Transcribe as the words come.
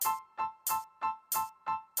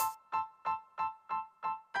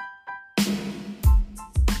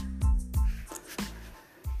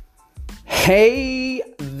Hey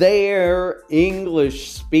there,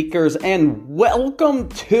 English speakers, and welcome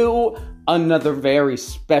to another very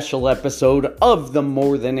special episode of the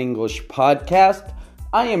More Than English podcast.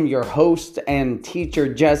 I am your host and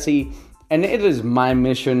teacher, Jesse, and it is my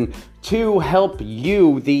mission to help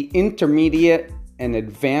you, the intermediate and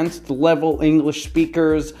advanced level English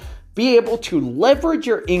speakers, be able to leverage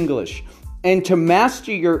your English and to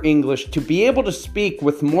master your English to be able to speak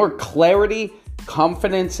with more clarity,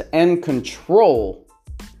 confidence, and control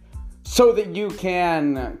so that you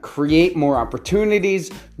can create more opportunities,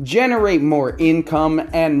 generate more income,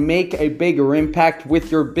 and make a bigger impact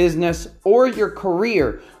with your business or your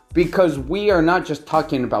career. Because we are not just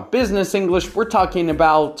talking about business English, we're talking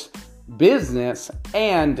about business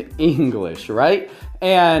and English, right?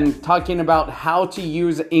 And talking about how to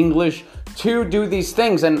use English to do these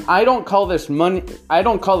things. And I don't call this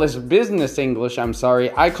business English,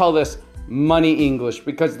 I call this money English,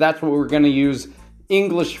 because that's what we're going to use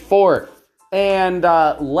English for. And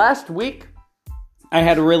last week, I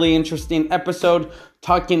had a really interesting episode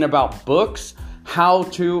talking about books,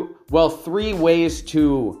 three ways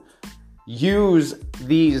to use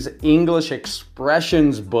these English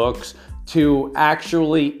expressions books to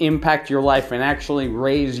actually impact your life and actually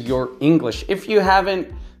raise your English. If you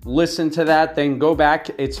haven't listened to that, then go back.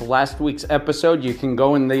 It's last week's episode. You can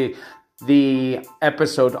go in the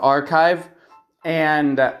episode archive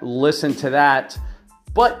and listen to that.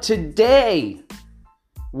 But today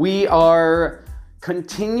we are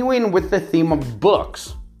continuing with the theme of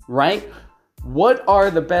books, right? What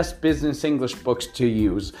are the best business English books to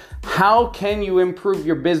use? How can you improve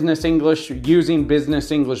your business English using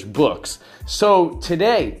business English books? So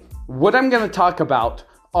today, what I'm going to talk about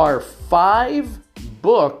are 5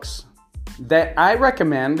 books that I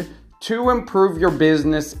recommend to improve your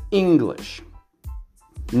business English.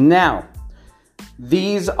 Now,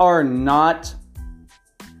 these are not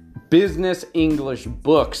business English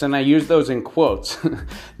books, and I use those in quotes.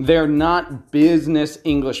 They're not business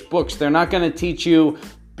English books. They're not going to teach you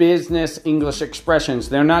business English expressions.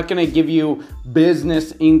 They're not going to give you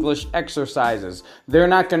business English exercises. They're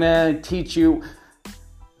not going to teach you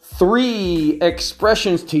 3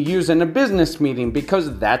 expressions to use in a business meeting,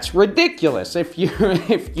 because that's ridiculous. If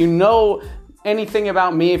you know anything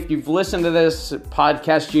about me, if you've listened to this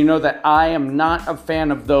podcast, you know that I am not a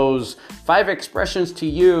fan of those 5 expressions to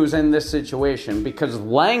use in this situation, because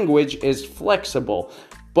language is flexible.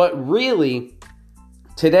 But really,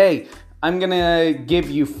 today, I'm going to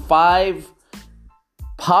give you 5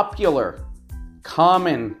 popular,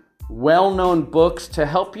 common, well-known books to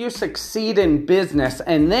help you succeed in business.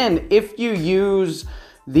 And then if you use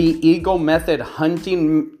the Eagle Method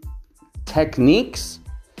hunting techniques,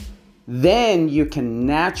 then you can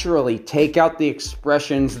naturally take out the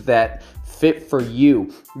expressions that fit for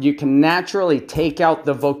you. You can naturally take out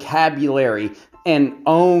the vocabulary and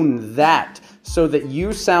own that, so that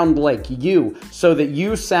you sound like you, so that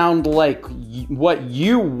you sound like what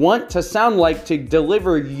you want to sound like to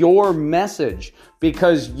deliver your message.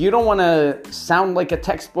 Because you don't want to sound like a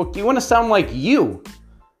textbook, you want to sound like you,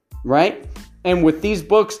 right? And with these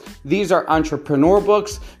books, these are entrepreneur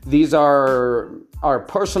books, these are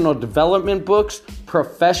personal development books,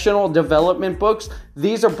 professional development books.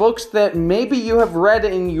 These are books that maybe you have read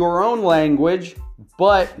in your own language,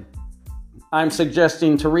 but I'm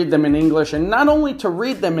suggesting to read them in English, and not only to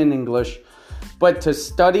read them in English, but to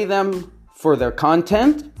study them for their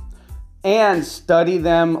content and study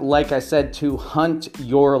them, like I said, to hunt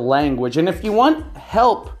your language. And if you want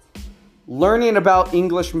help learning about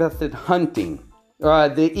English method hunting,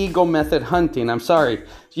 the Eagle Method hunting,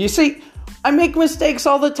 you see, I make mistakes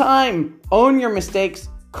all the time. Own your mistakes,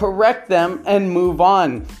 correct them, and move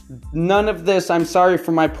on. None of this, I'm sorry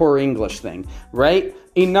for my poor English thing, right?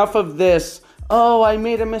 Enough of this, oh, I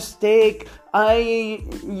made a mistake.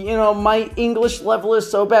 My English level is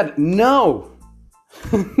so bad. No.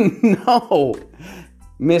 No.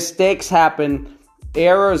 Mistakes happen.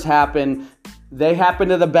 Errors happen. They happen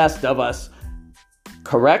to the best of us.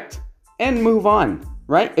 Correct? And move on,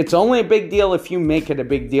 right? It's only a big deal if you make it a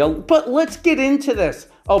big deal. But let's get into this.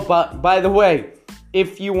 Oh, but by the way,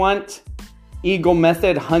 if you want Eagle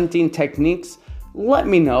Method hunting techniques, let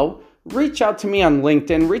me know. Reach out to me on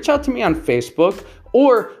LinkedIn, reach out to me on Facebook,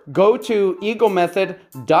 or go to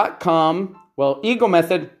eaglemethod.com,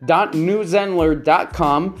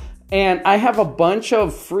 eaglemethod.newzenler.com, and I have a bunch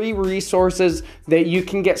of free resources that you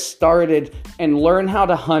can get started and learn how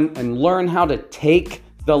to hunt and learn how to take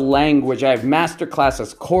the language. I have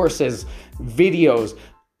masterclasses, courses, videos,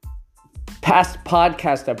 past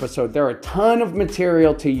podcast episode. There are a ton of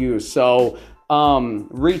material to use, so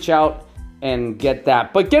reach out and get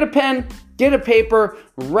that. But get a pen, get a paper,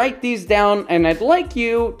 write these down, and I'd like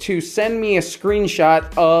you to send me a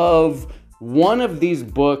screenshot of one of these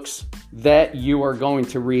books that you are going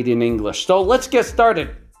to read in English. So let's get started.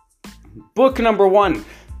 Book number 1.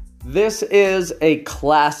 This is a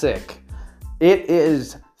classic. It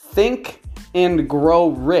is Think and Grow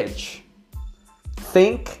Rich.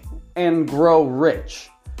 Think and Grow Rich.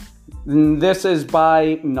 This is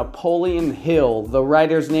by Napoleon Hill. The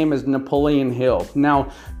writer's name is Napoleon Hill.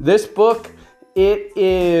 Now, this book,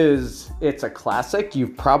 it's a classic.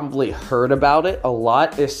 You've probably heard about it a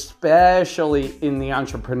lot, especially in the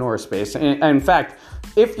entrepreneur space. In fact,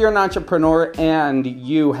 if you're an entrepreneur and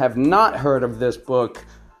you have not heard of this book,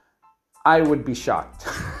 I would be shocked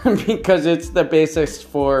because it's the basics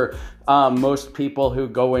for most people who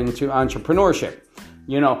go into entrepreneurship,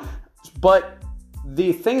 But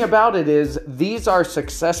the thing about it is these are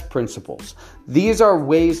success principles. These are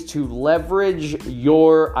ways to leverage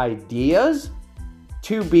your ideas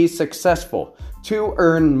to be successful, to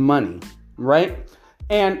earn money, right?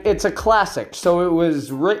 And it's a classic. So it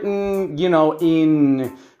was written,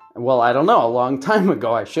 a long time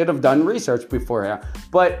ago. I should have done research before.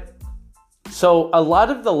 But so a lot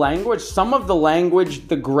of the language, some of the language,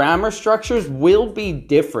 the grammar structures will be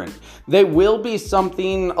different. They will be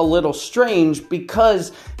something a little strange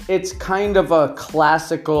because it's kind of a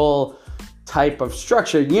classical type of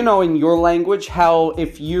structure. In your language, how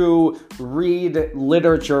if you read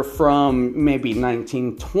literature from maybe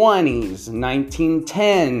 1920s,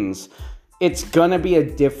 1910s, it's going to be a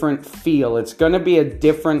different feel. It's going to be a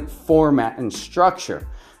different format and structure.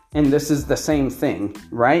 And this is the same thing,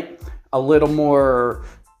 right? A little more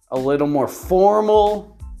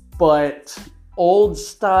formal, but old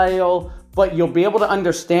style, but you'll be able to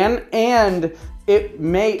understand, and it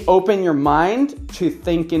may open your mind to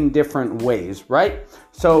think in different ways, right?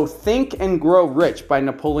 So Think and Grow Rich by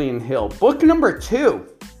Napoleon Hill. Book number 2.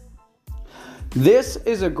 This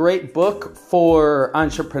is a great book for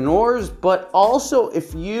entrepreneurs, but also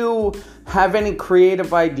if you have any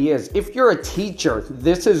creative ideas. If you're a teacher,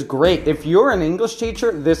 this is great. If you're an English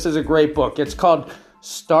teacher, this is a great book. It's called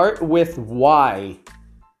Start With Why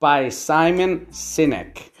by Simon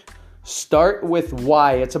Sinek. Start With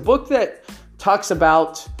Why. It's a book that talks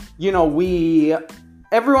about,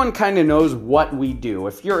 everyone kind of knows what we do.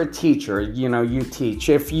 If you're a teacher, you teach.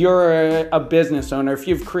 If you're a business owner, if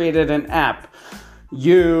you've created an app,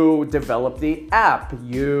 you develop the app.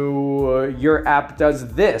 Your app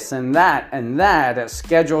does this and that and that. It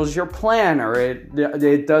schedules your planner.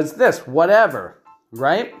 It does this, whatever,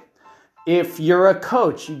 right? If you're a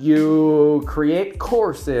coach, you create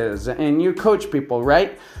courses and you coach people,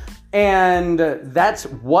 right? And that's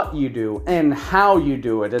what you do and how you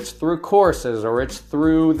do it. It's through courses, or it's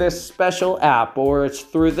through this special app, or it's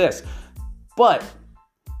through this. But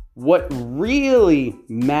what really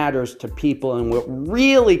matters to people and what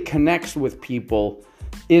really connects with people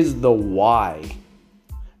is the why,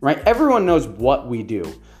 right? Everyone knows what we do.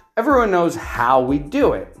 Everyone knows how we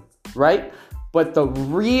do it, right? But the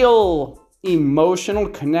real emotional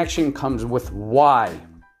connection comes with why.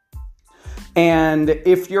 And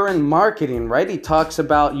if you're in marketing, right, he talks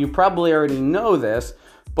about, you probably already know this,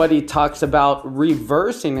 but he talks about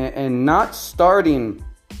reversing it and not starting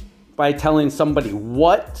by telling somebody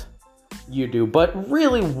what you do, but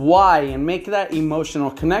really why, and make that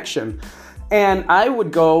emotional connection. And I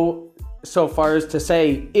would go so far as to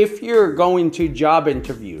say, if you're going to job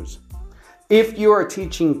interviews, if you are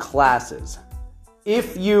teaching classes,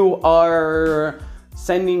 if you are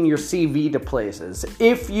sending your CV to places,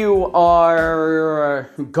 if you are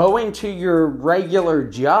going to your regular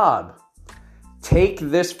job, take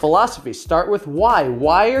this philosophy. Start with why.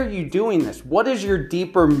 Why are you doing this? What is your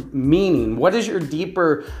deeper meaning? What is your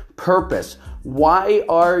deeper purpose? Why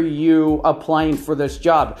are you applying for this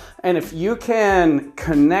job? And if you can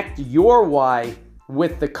connect your why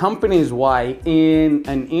with the company's why in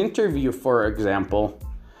an interview, for example,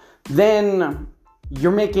 then you're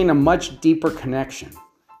making a much deeper connection,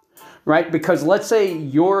 right? Because let's say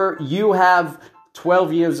you have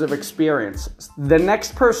 12 years of experience. The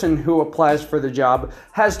next person who applies for the job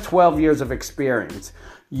has 12 years of experience.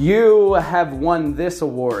 You have won this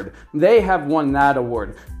award. They have won that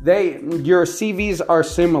award. Your CVs are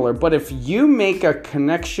similar, but if you make a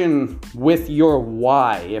connection with your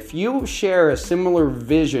why, if you share a similar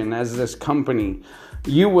vision as this company,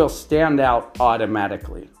 you will stand out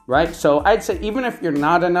automatically, right? So I'd say even if you're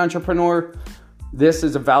not an entrepreneur, this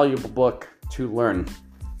is a valuable book to learn,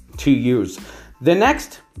 to use. The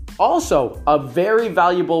next, also a very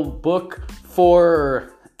valuable book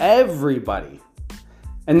for everybody.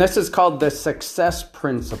 And this is called The Success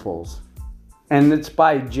Principles. and it's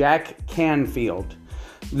by Jack Canfield.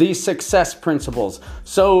 The Success Principles.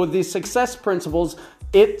 So the Success Principles,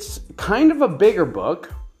 it's kind of a bigger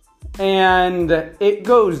book, and it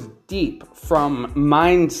goes deep from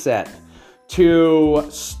mindset to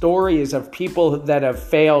stories of people that have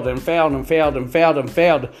failed and failed and failed and failed and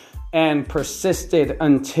failed and persisted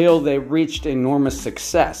until they reached enormous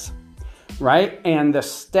success, right? And the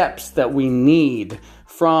steps that we need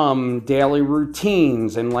from daily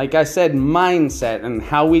routines and, like I said, mindset and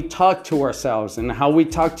how we talk to ourselves and how we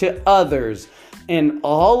talk to others and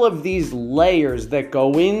all of these layers that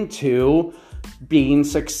go into being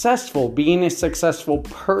successful, being a successful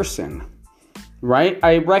person. Right?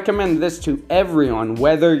 I recommend this to everyone,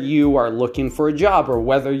 whether you are looking for a job or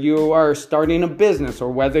whether you are starting a business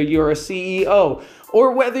or whether you're a CEO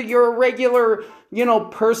or whether you're a regular,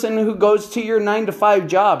 person who goes to your 9-to-5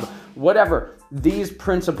 job, whatever. These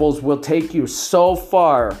principles will take you so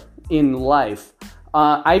far in life.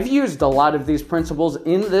 I've used a lot of these principles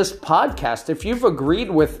in this podcast. If you've agreed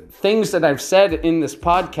with things that I've said in this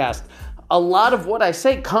podcast, a lot of what I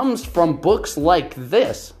say comes from books like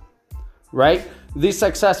this. Right? The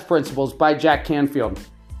Success Principles by Jack Canfield.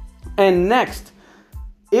 And next,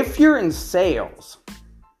 if you're in sales,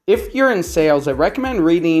 I recommend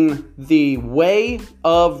reading The Way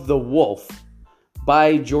of the Wolf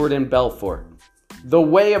by Jordan Belfort. The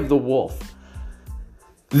Way of the Wolf.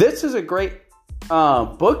 This is a great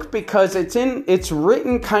book because it's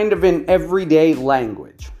written kind of in everyday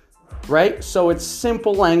language, right? So it's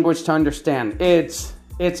simple language to understand.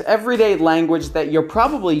 It's everyday language that you're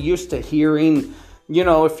probably used to hearing,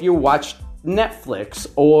 if you watch Netflix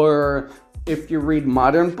or if you read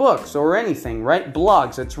modern books or anything, right?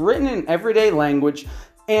 Blogs. It's written in everyday language.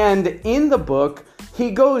 And in the book,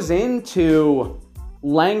 he goes into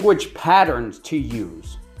language patterns to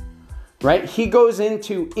use, right? He goes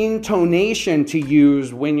into intonation to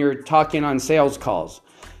use when you're talking on sales calls.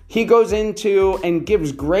 He goes into and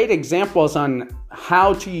gives great examples on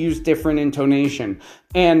how to use different intonation.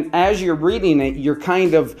 And as you're reading it, you're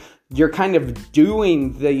kind of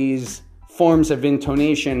doing these forms of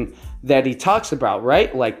intonation that he talks about,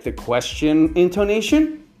 right? Like the question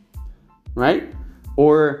intonation, right?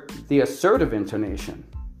 Or the assertive intonation,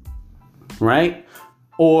 right?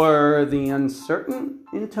 Or the uncertain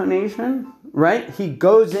intonation, right? He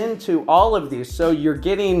goes into all of these. So you're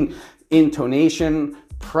getting intonation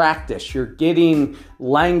practice, you're getting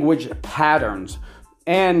language patterns,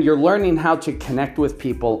 and you're learning how to connect with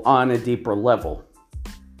people on a deeper level,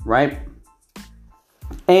 right?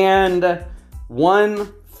 And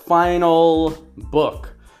one final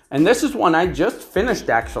book, and this is one I just finished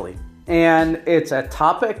actually, and it's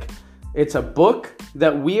a book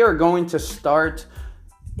that we are going to start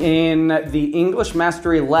in the English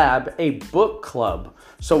Mastery Lab, a book club.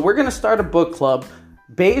 So we're going to start a book club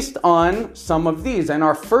based on some of these. And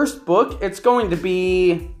our first book, it's going to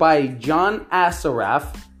be by John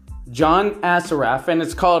Assaraf, and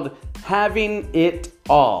it's called Having It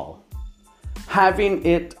All. Having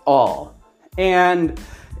It All. And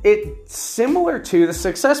it's similar to the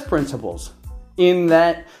Success Principles in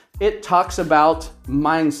that it talks about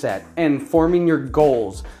mindset and forming your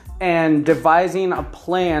goals and devising a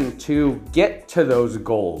plan to get to those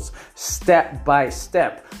goals step by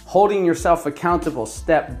step, holding yourself accountable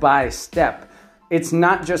step by step. It's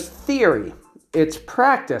not just theory, it's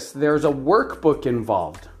practice. There's a workbook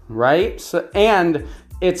involved, right? And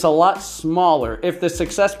it's a lot smaller. If the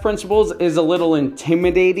Success Principles is a little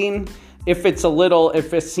intimidating, if it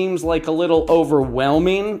seems like a little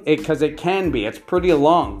overwhelming, because it can be, it's pretty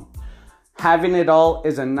long. Having It All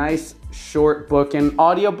is a nice short book. An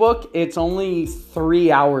audiobook, it's only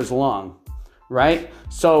 3 hours long, right?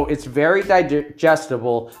 So it's very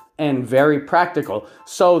digestible and very practical.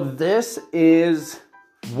 So this is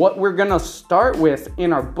what we're going to start with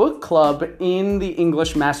in our book club in the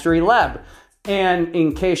English Mastery Lab. And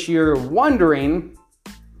in case you're wondering,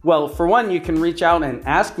 well, for one, you can reach out and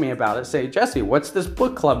ask me about it. Say, Jesse, what's this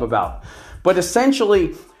book club about? But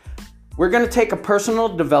essentially, we're going to take a personal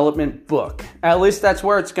development book. At least that's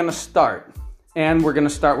where it's going to start. And we're going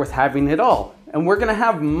to start with Having It All. And we're going to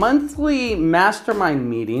have monthly mastermind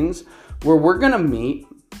meetings where we're going to meet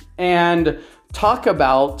and talk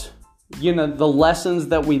about, the lessons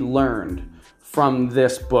that we learned from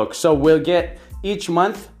this book. So each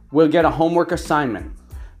month, we'll get a homework assignment.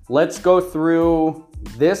 Let's go through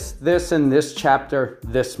this, and this chapter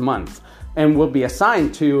this month. And we'll be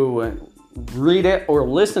assigned to read it or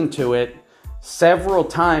listen to it several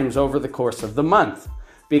times over the course of the month.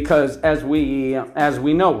 Because as we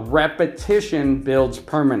know, repetition builds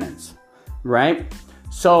permanence, right?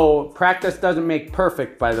 So practice doesn't make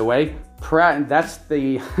perfect, by the way.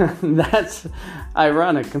 that's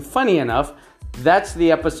ironic and funny enough. That's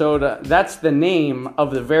the episode, that's the name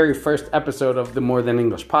of the very first episode of the More Than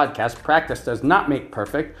English podcast. Practice does not make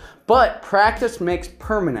perfect, but practice makes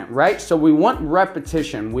permanent, right? So we want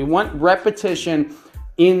repetition. We want repetition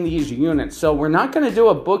in these units. So we're not going to do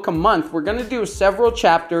a book a month. We're going to do several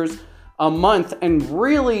chapters a month and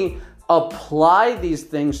really apply these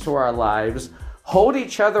things to our lives, hold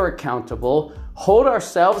each other accountable, hold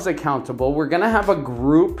ourselves accountable. We're going to have a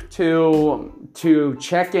group to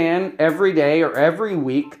check in every day or every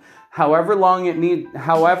week, however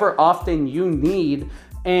often you need,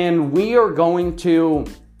 and we are going to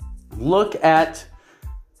look at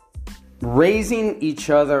raising each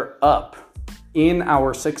other up in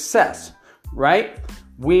our success, right?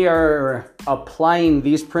 We are applying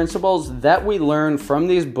these principles that we learn from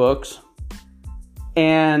these books,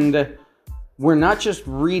 and we're not just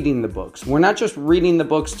reading the books. We're not just reading the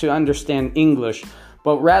books to understand English,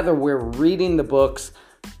 but rather we're reading the books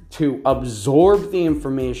to absorb the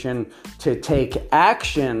information, to take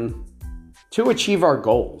action, to achieve our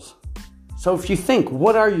goals. So if you think,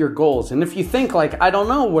 what are your goals? And if you think like, I don't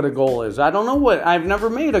know what a goal is. I've never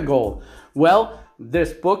made a goal. Well,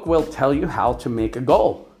 this book will tell you how to make a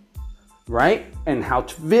goal, right? And how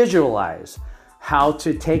to visualize, how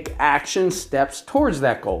to take action steps towards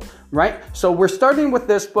that goal, right? So we're starting with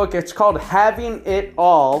this book. It's called Having It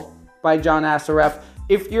All by John Assaraf.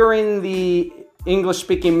 If you're in the English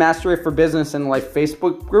Speaking Mastery for Business and Life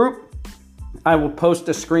Facebook group, I will post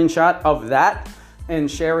a screenshot of that and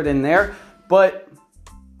share it in there. But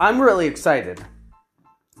I'm really excited.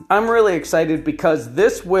 I'm really excited because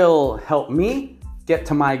this will help me get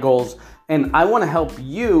to my goals, and I want to help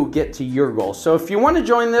you get to your goals. So if you want to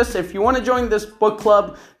join this, this book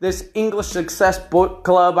club, this English Success Book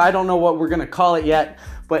Club, I don't know what we're going to call it yet,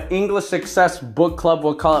 but English Success Book Club,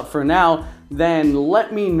 we'll call it for now, then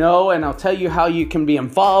let me know and I'll tell you how you can be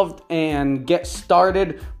involved and get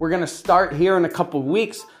started. We're going to start here in a couple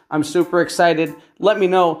weeks. I'm super excited. Let me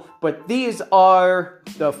know. But these are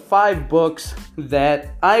the 5 books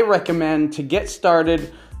that I recommend to get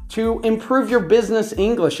started to improve your business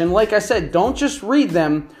English. And like I said, don't just read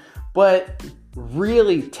them, but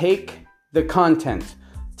really take the content,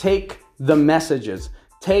 take the messages,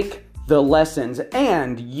 take the lessons,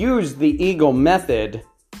 and use the Eagle method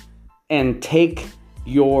and take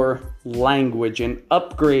your language and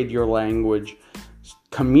upgrade your language.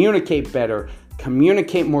 Communicate better,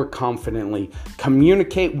 communicate more confidently,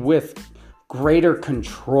 communicate with greater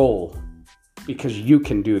control, because you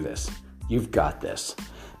can do this. You've got this.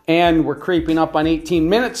 And we're creeping up on 18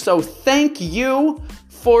 minutes, so thank you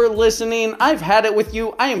for listening. I've had it with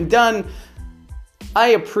you. I am done. I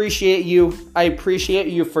appreciate you. I appreciate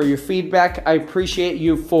you for your feedback. I appreciate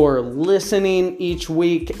you for listening each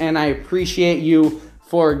week, and I appreciate you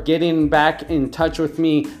for getting back in touch with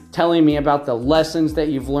me, telling me about the lessons that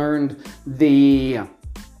you've learned, the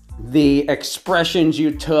expressions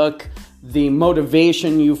you took, the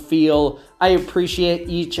motivation you feel. I appreciate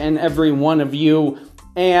each and every one of you.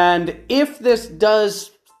 And if this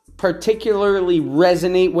does particularly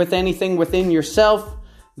resonate with anything within yourself,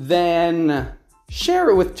 then share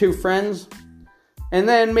it with 2 friends. And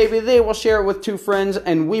then maybe they will share it with 2 friends,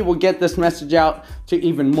 and we will get this message out to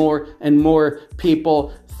even more and more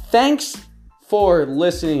people. Thanks for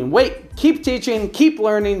listening. Wait, keep teaching, keep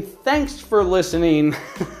learning. Thanks for listening.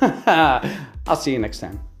 I'll see you next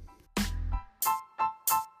time.